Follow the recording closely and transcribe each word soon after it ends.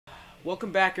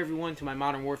Welcome back everyone to my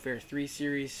Modern Warfare 3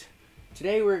 series.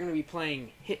 Today we're going to be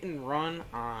playing Hit and Run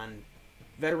on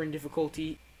Veteran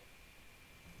difficulty.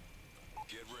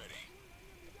 Get ready.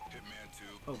 Hitman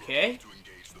 2. Okay. To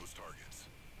engage those targets.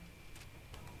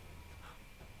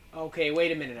 Okay,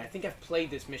 wait a minute. I think I've played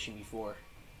this mission before.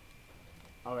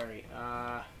 Alright,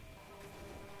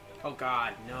 oh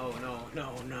god, no.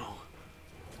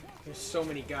 There's so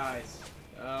many guys.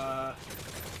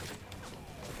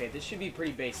 Okay, this should be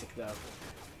pretty basic though.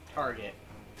 Target.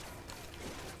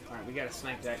 Alright, we gotta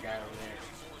snipe that guy over there.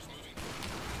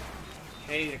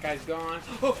 Okay, that guy's gone.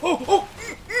 Oh!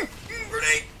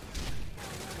 Grenade!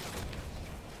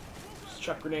 Just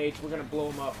chuck grenades. We're gonna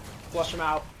blow him up. Flush him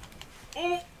out.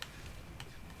 Oh!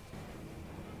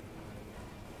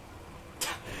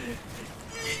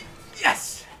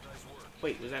 Yes!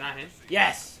 Wait, was that not him?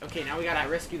 Yes! Okay, now we gotta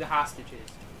rescue the hostages.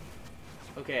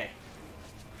 Okay.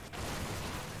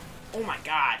 Oh my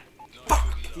god.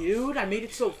 Fuck, dude. I made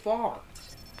it so far.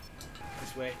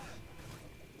 This way.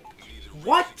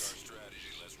 What?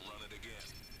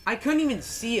 I couldn't even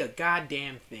see a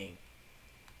goddamn thing.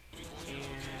 And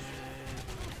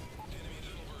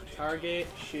target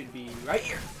should be right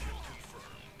here.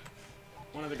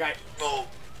 One other guy. Oh!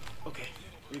 Okay.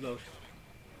 Reload.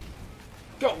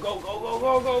 Go!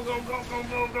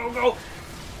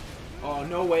 Oh,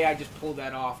 no way I just pulled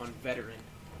that off on veteran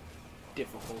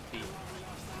difficulty.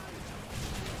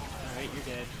 Alright, you're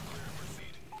dead.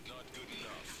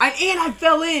 And I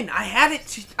fell in! I had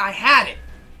it!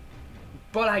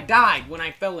 But I died when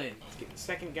I fell in. Let's get the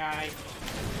second guy.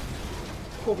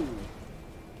 Oh.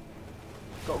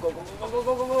 Go.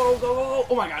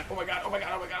 Oh my god.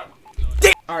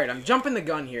 Damn! Alright, I'm jumping the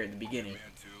gun here at the beginning.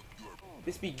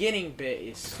 This beginning bit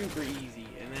is super easy,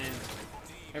 and then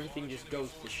everything just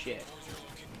goes to shit.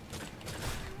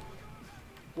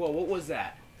 Whoa, what was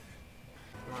that?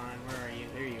 Come on, where are you?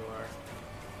 There you are.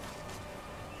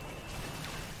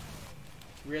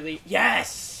 Really?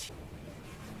 Yes!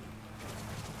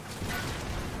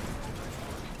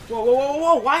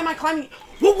 Whoa! Why am I climbing?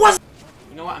 What was?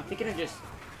 You know what? I'm thinking of just.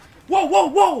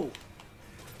 Whoa!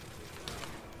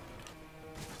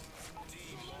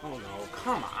 Oh no!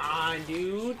 Come on,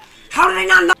 dude! How did I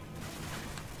not know?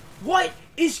 What?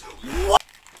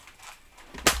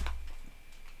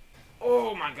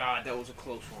 Oh my god, that was a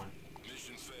close one.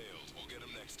 Mission failed. We'll get him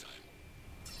next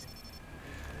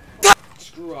time.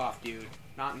 Screw off, dude.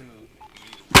 Not in the mood.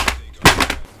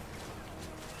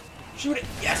 Shoot it!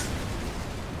 Yes!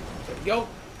 There we go.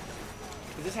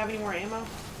 Does this have any more ammo? I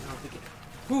don't think it.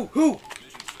 Who?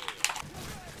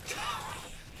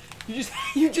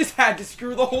 You just had to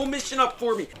screw the whole mission up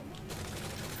for me.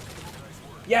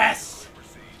 Yes!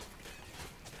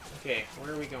 Okay,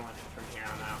 where are we going from here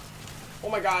on out? Oh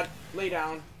my god, lay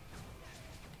down.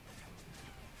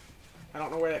 I don't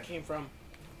know where that came from.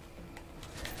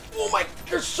 Oh my,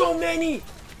 there's so many!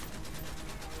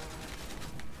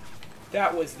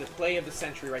 That was the play of the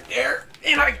century right there,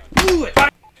 and I blew it!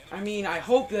 I mean, I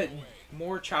hope that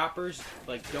more choppers,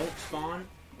 like, don't spawn,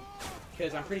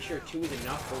 because I'm pretty sure 2 is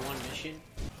enough for one mission.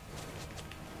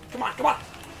 Come on!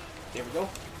 There we go.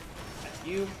 That's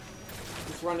you.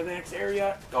 Let's run to the next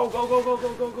area.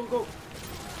 Go!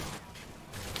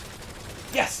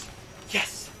 Yes!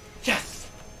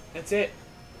 That's it.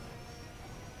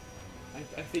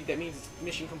 I think that means it's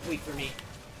mission complete for me.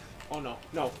 Oh no.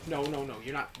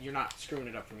 You're not screwing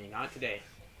it up for me. Not today.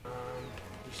 You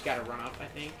just gotta run up, I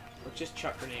think. Or just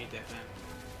chuck grenades at them.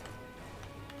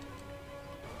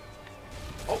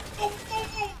 Oh!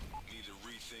 Need to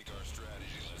rethink our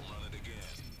strategy. Let's run it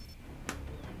again.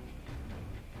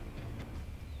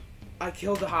 I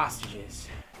killed the hostages.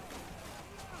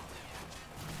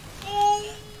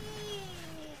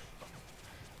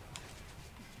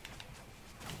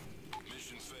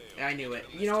 Mission failed. I knew it.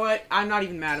 You know what? I'm not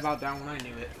even mad about that one. I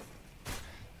knew it.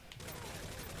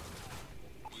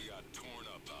 We got torn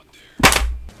up out there.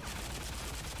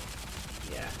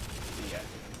 Yeah.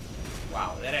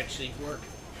 Wow, that actually worked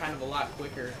kind of a lot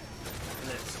quicker than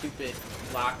that stupid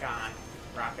lock-on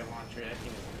rocket launcher. That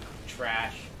thing is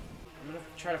trash. I'm gonna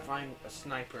try to find a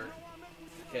sniper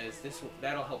because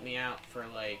that'll help me out for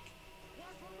like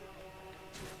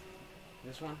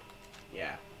this one.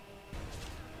 Yeah.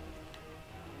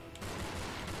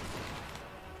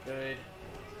 Good.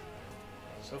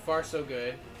 So far, so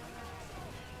good.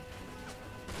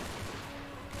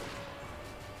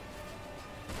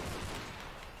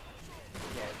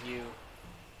 Yeah, you.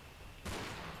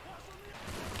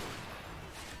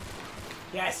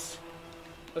 Yes!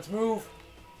 Let's move!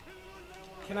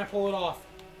 Can I pull it off?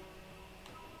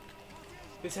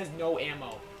 This has no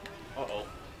ammo. Uh-oh.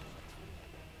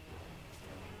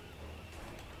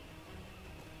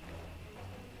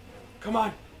 Come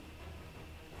on.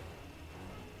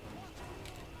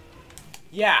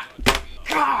 Yeah.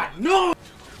 God, no!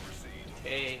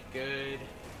 Okay, good.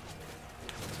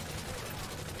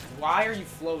 Why are you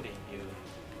floating, dude?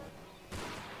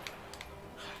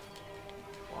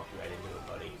 Walk right into it,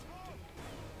 buddy.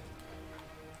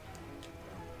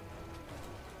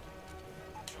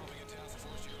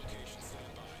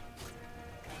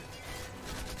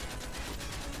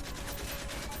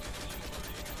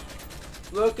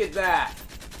 Look at that.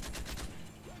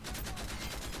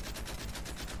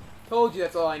 Told you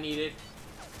that's all I needed.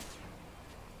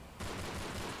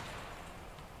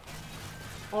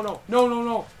 Oh no, no, no,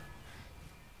 no.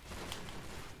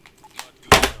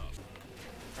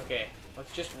 Okay,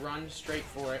 let's just run straight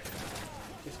for it.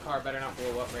 This car better not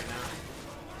blow up right now.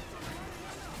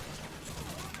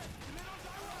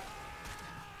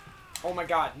 Oh my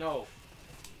god, no.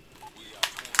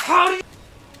 How do you...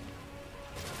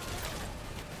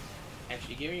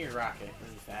 Actually, give me your rocket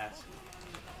really fast.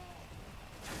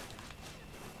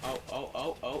 Oh, oh,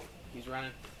 oh, oh. He's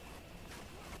running.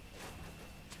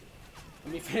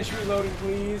 Let me finish reloading,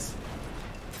 please.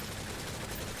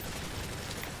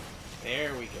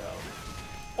 There we go.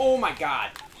 Oh my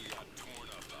god.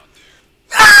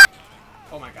 Ah!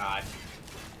 Oh my god.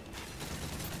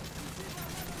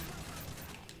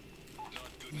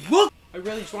 Look! I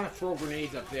really just want to throw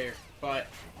grenades up there, but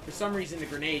for some reason the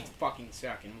grenades fucking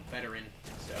suck in veteran,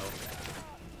 so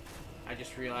I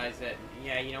just realized that,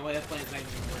 yeah, you know what, that plan's not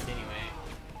even worked anyway.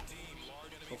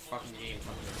 Whole fucking game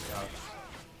fucking sucks.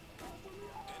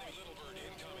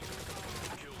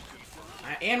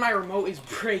 And my remote is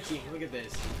breaking. Look at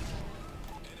this.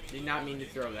 Did not mean to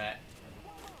throw that.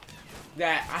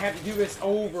 That I have to do this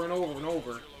over and over and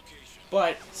over.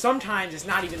 But sometimes it's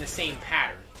not even the same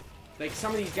pattern. Like,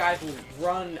 some of these guys will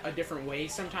run a different way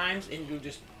sometimes, and you'll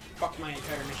just fuck my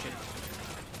entire mission.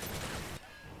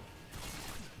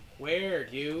 Where,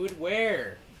 dude?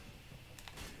 Where?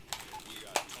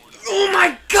 Oh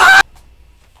my god!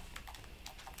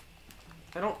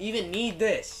 I don't even need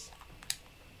this.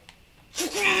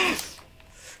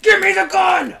 Give me the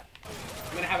gun!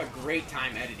 I'm gonna have a great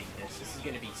time editing this. This is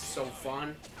gonna be so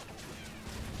fun.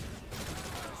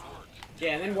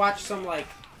 Yeah, and then watch some, like,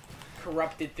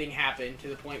 corrupted thing happen to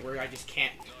the point where I just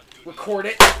can't record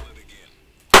it.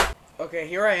 Okay,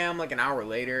 here I am like an hour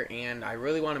later, and I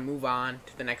really want to move on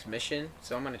to the next mission,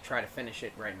 so I'm gonna try to finish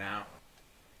it right now.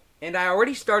 And I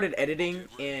already started editing,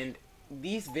 and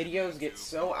these videos get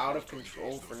so out of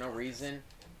control for no reason.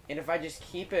 And if I just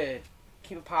keep a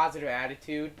positive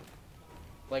attitude,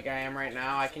 like I am right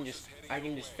now, I can just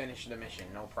finish the mission,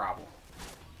 no problem.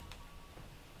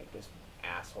 Like this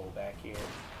asshole back here.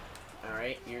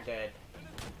 Alright, you're dead.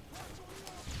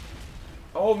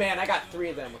 Oh man, I got 3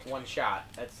 of them with 1 shot.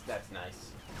 That's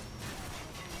nice.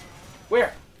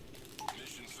 Where?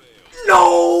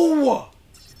 No!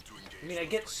 I mean, I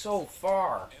get so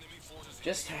far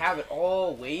just to have it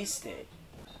all wasted.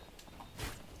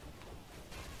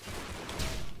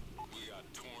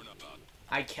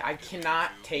 I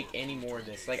cannot take any more of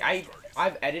this. Like,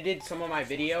 I've edited some of my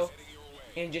video,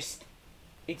 and just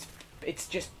it's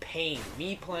just pain.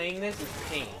 Me playing this is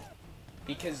pain.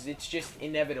 Because it's just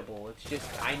inevitable. It's just,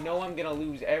 I know I'm gonna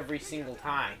lose every single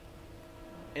time.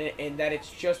 And that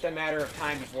it's just a matter of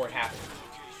time before it happens.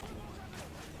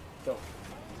 Go.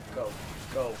 Go.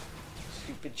 Go.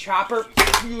 Stupid chopper.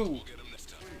 You.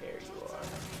 There you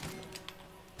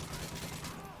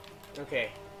are. Okay.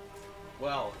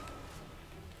 Well.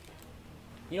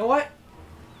 You know what?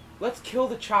 Let's kill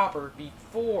the chopper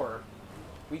before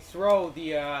we throw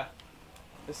the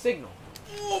signal.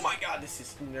 Oh my god, this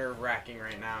is nerve-wracking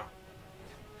right now.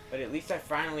 But at least I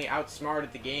finally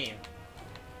outsmarted the game.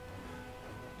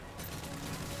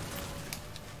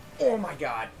 Oh my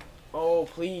god. Oh,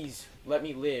 please, let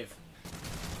me live.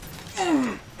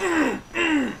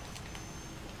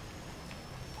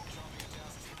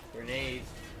 Grenades.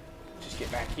 Just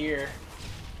get back here.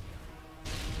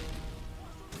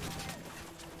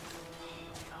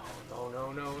 No,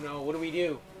 no, no, no. What do we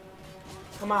do?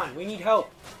 Come on, we need help.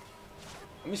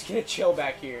 I'm just gonna chill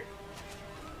back here.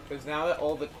 Because now that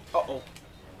all the... Uh-oh.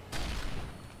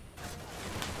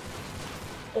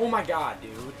 Oh my god,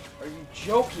 dude. Are you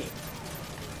joking?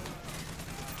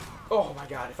 Oh my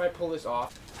god, if I pull this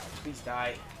off, please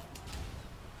die.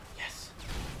 Yes.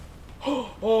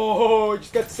 Oh, I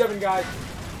just got 7 guys.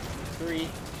 3.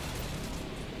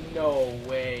 No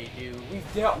way, dude.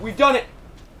 We've done it!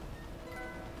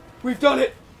 We've done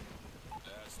it!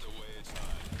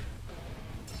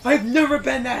 I've never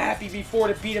been that happy before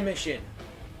to beat a mission.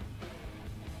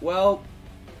 Well,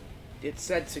 it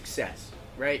said success,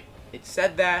 right? It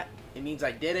said that. It means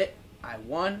I did it. I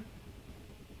won.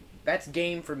 That's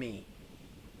game for me.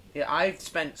 Yeah, I've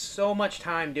spent so much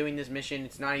time doing this mission,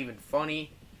 it's not even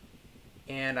funny.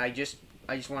 And I just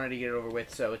wanted to get it over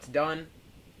with, so it's done.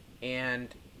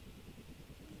 And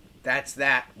that's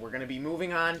that. We're going to be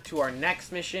moving on to our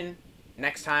next mission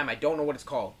next time. I don't know what it's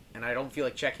called, and I don't feel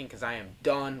like checking because I am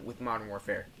done with Modern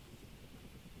Warfare.